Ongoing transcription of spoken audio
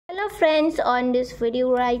Hello friends, on this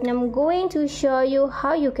video right now I'm going to show you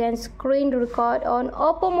how you can screen record on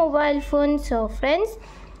Oppo mobile phone. So friends,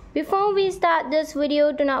 before we start this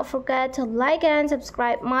video, do not forget to like and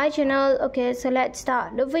subscribe my channel. Okay, so let's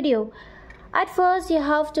start the video. At first you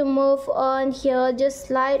have to move on here, just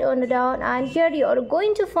slide on down, and here you are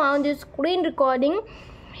going to find the screen recording.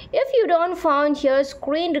 If you don't find here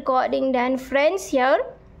screen recording, then friends, here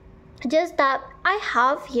just tap I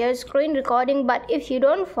have here screen recording. But if you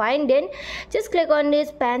don't find, then just click on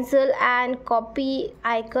this pencil and copy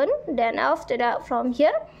icon. Then after that, from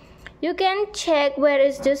here you can check where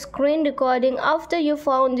is the screen recording. After you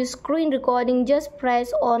found the screen recording, just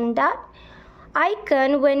press on that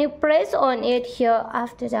icon. When you press on it here,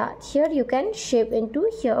 after that here you can shape into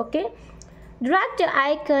here. Okay, drag the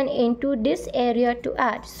icon into this area to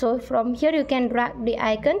add. So from here you can drag the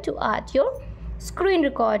icon to add your screen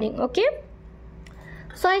recording. Okay,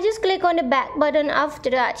 so I just click on the back button. After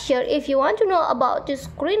that, here if you want to know about the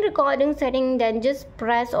screen recording setting, then just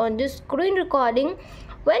press on this screen recording.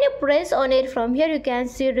 When you press on it, from here you can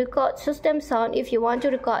see record system sound. If you want to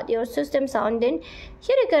record your system sound, then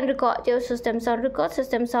here you can record your system sound. Record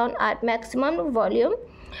system sound at maximum volume.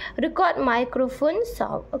 Record microphone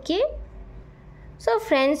sound. Okay, so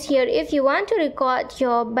friends, here if you want to record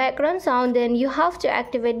your background sound, then you have to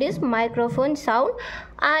activate this microphone sound.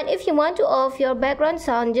 And if you want to off your background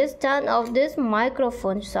sound, just turn off this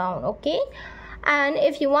microphone sound. Okay, and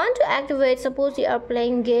if you want to activate, suppose you are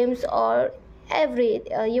playing games or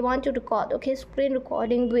you want to record, okay, screen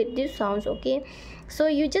recording with these sounds. Okay, so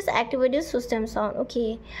you just activate this system sound.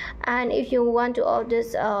 Okay, and if you want to off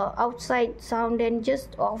this outside sound, then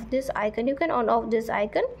just off this icon. You can on off this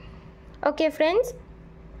icon. Okay friends,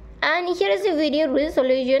 and here is the video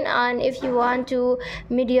resolution, and if you want to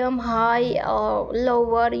medium, high or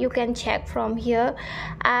lower, you can check from here.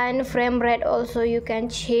 And frame rate also you can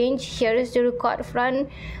change. Here is the record front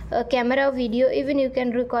camera video, even you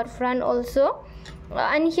can record front also.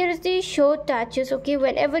 And here is the show touches. Okay,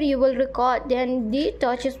 whenever you will record, then the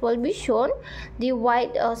touches will be shown, the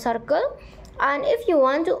white circle. And if you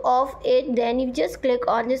want to off it, then you just click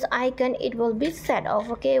on this icon, it will be set off.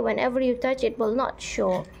 Okay, whenever you touch, it will not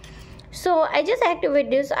show. So I just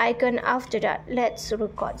activate this icon. After that, let's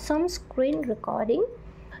record some screen recording.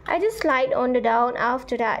 I just slide on the down.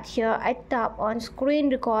 After that, here I tap on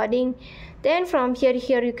screen recording. Then from here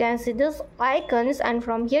you can see these icons, and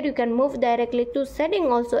from here you can move directly to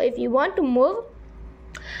setting also if you want to move.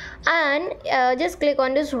 And just click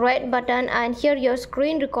on this red button, and here your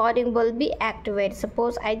screen recording will be activated.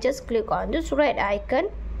 Suppose I just click on this red icon,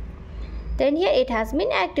 then here it has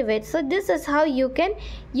been activated. So this is how you can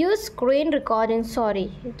use screen recording.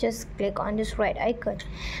 Sorry, just click on this red icon,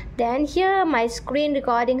 then here my screen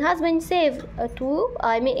recording has been saved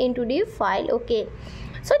into the file. Okay,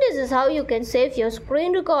 so this is how you can save your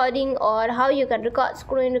screen recording, or how you can record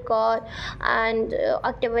screen record and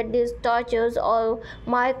activate these touches or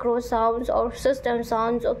micro sounds or system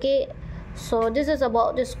sounds. Okay, so this is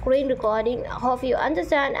about the screen recording. Hope you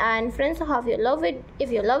understand, and friends, hope you love it.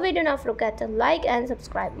 If you love it, do not forget to like and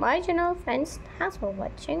subscribe my channel. Friends, thanks for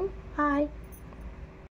watching. Bye.